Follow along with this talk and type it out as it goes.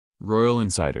Royal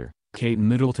Insider: Kate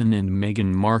Middleton and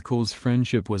Meghan Markle's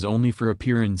friendship was only for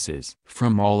appearances.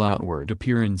 From all outward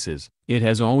appearances, it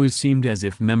has always seemed as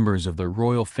if members of the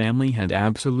royal family had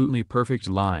absolutely perfect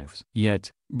lives.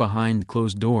 Yet, behind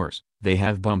closed doors, they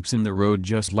have bumps in the road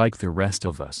just like the rest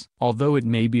of us. Although it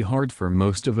may be hard for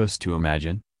most of us to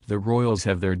imagine, the royals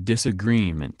have their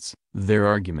disagreements, their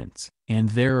arguments, and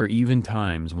there are even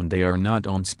times when they are not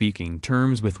on speaking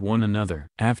terms with one another.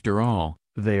 After all,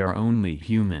 they are only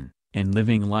human, and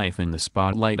living life in the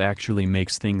spotlight actually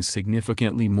makes things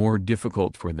significantly more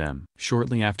difficult for them.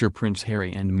 Shortly after Prince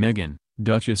Harry and Meghan,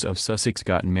 Duchess of Sussex,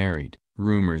 got married,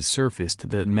 rumors surfaced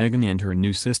that Meghan and her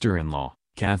new sister-in-law,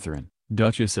 Catherine,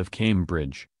 Duchess of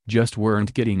Cambridge, just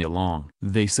weren't getting along.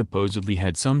 They supposedly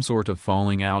had some sort of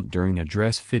falling out during a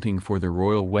dress fitting for the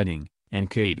royal wedding, and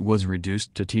Kate was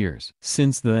reduced to tears.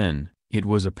 Since then, it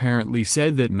was apparently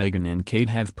said that Meghan and Kate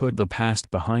have put the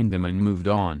past behind them and moved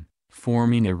on,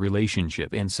 forming a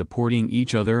relationship and supporting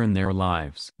each other in their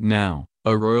lives. Now,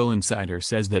 a royal insider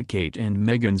says that Kate and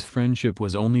Meghan's friendship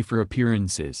was only for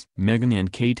appearances. Meghan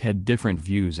and Kate had different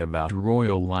views about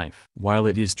royal life. While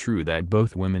it is true that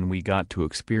both women we got to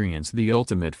experience the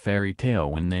ultimate fairy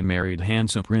tale when they married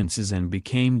handsome princes and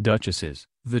became duchesses,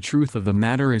 the truth of the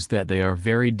matter is that they are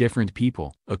very different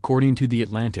people. According to The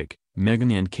Atlantic,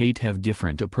 Meghan and Kate have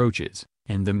different approaches,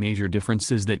 and the major difference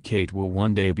is that Kate will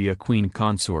one day be a queen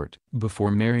consort.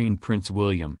 Before marrying Prince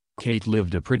William, Kate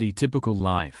lived a pretty typical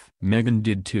life. Meghan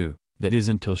did too, that is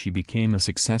until she became a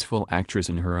successful actress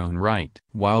in her own right.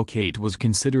 While Kate was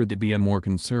considered to be a more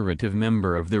conservative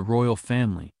member of the royal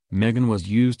family, Meghan was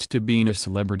used to being a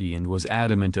celebrity and was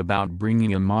adamant about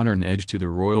bringing a modern edge to the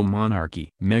royal monarchy.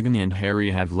 Meghan and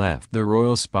Harry have left the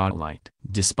royal spotlight.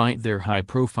 Despite their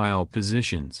high-profile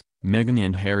positions, Meghan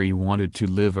and Harry wanted to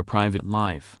live a private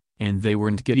life, and they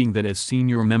weren't getting that as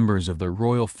senior members of the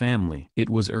royal family. It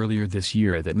was earlier this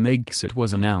year that Megxit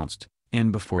was announced,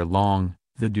 and before long,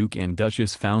 the Duke and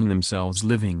Duchess found themselves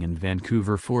living in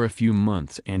Vancouver for a few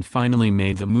months and finally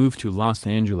made the move to Los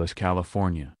Angeles,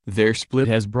 California. Their split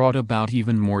has brought about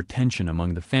even more tension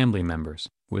among the family members,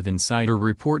 with insider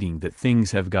reporting that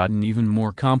things have gotten even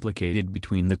more complicated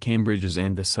between the Cambridges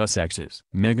and the Sussexes.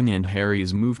 Meghan and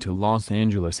Harry's move to Los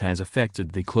Angeles has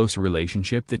affected the close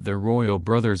relationship that the royal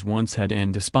brothers once had,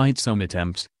 and despite some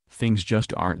attempts, things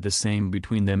just aren't the same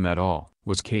between them at all.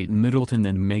 Was Kate Middleton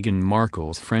and Meghan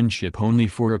Markle's friendship only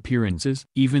for appearances?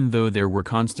 Even though there were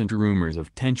constant rumors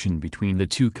of tension between the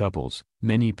two couples,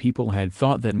 many people had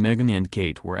thought that Meghan and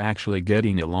Kate were actually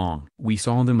getting along. We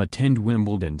saw them attend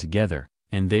Wimbledon together,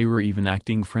 and they were even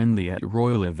acting friendly at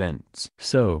royal events.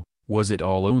 So, was it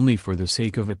all only for the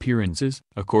sake of appearances?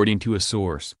 According to a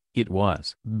source, it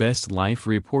was. Best Life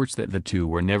reports that the two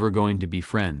were never going to be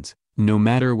friends, no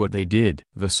matter what they did.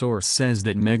 The source says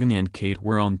that Meghan and Kate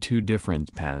were on two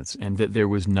different paths and that there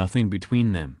was nothing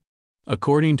between them.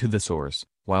 According to the source,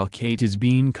 while Kate is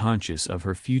being conscious of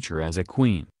her future as a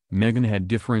queen, Meghan had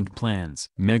different plans.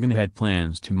 Meghan had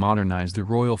plans to modernize the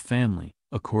royal family.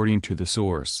 According to the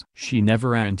source, she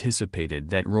never anticipated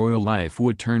that royal life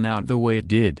would turn out the way it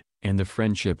did, and the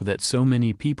friendship that so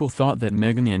many people thought that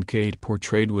Meghan and Kate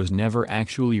portrayed was never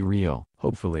actually real.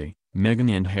 Hopefully,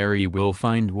 Meghan and Harry will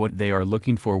find what they are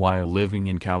looking for while living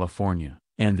in California,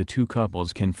 and the two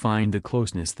couples can find the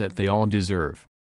closeness that they all deserve.